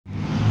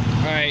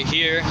right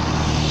here,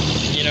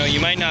 you know, you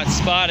might not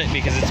spot it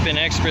because it's been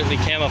expertly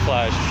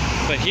camouflaged,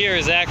 but here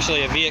is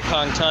actually a Viet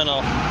Cong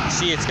tunnel.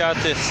 See, it's got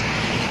this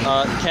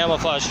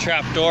camouflage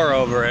trap door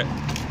over it,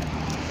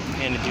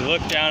 and if you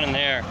look down in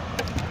there,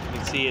 you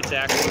can see it's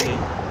actually,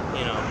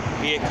 you know,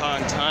 Viet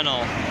Cong tunnel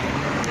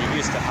they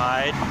used to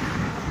hide,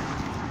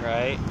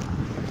 right?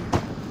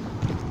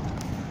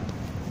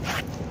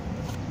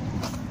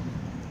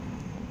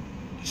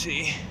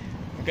 See,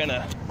 we're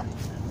gonna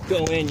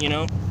go in, you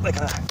know, like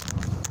a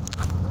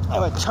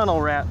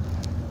tunnel rat.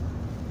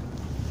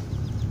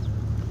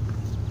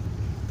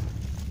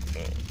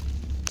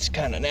 It's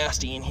kind of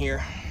nasty in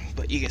here,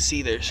 but you can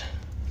see there's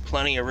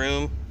plenty of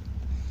room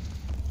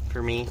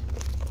for me.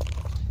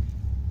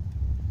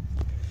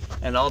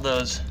 And all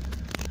those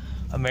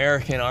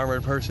American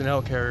armored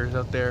personnel carriers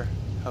out there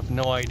have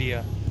no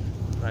idea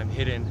that I'm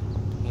hidden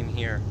in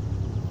here.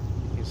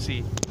 You can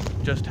see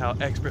just how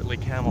expertly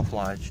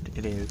camouflaged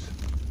it is.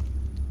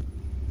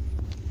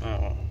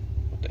 Oh,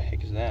 what the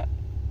heck is that?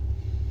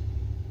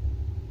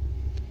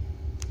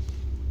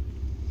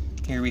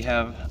 Here we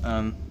have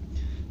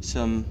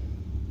some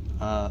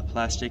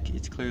plastic.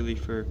 It's clearly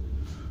for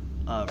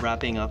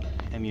wrapping up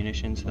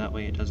ammunition so that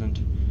way it doesn't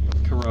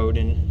corrode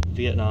in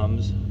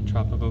Vietnam's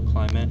tropical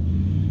climate.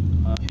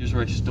 Here's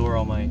where I store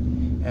all my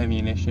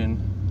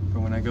ammunition for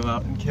when I go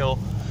out and kill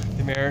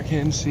the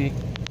Americans. See,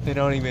 they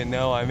don't even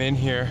know I'm in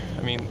here.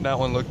 I mean, that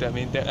one looked at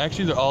me.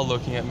 Actually, they're all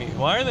looking at me.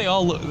 Why are they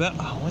all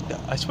what the?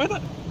 I swear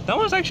that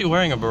one's actually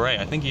wearing a beret.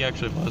 I think he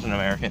actually was an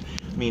American.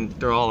 I mean,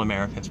 they're all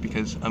Americans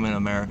because I'm an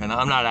American.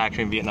 I'm not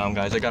actually in Vietnam,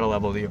 guys. I got a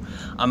level with you.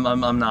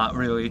 I'm not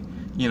really,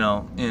 you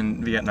know,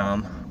 in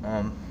Vietnam.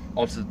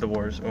 Also, the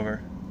war's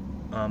over.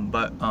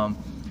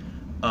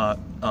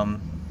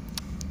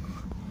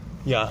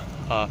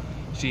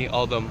 See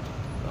all the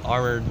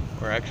armored,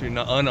 or actually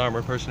not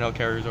unarmored personnel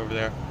carriers over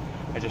there.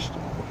 I just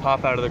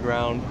pop out of the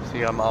ground.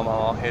 See, I'm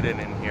all hidden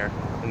in here,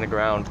 in the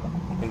ground,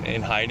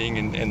 in hiding,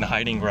 in the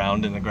hiding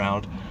ground, in the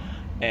ground.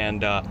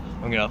 And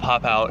I'm gonna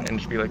pop out and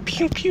just be like,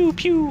 pew, pew,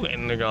 pew,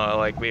 and they're gonna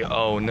like,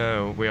 oh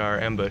no, we are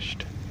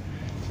ambushed.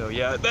 So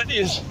yeah, that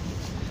is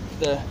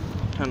the,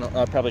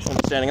 I probably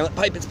shouldn't be standing on that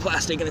pipe. It's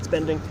plastic and it's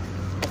bending.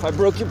 If I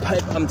broke your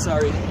pipe, I'm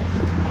sorry.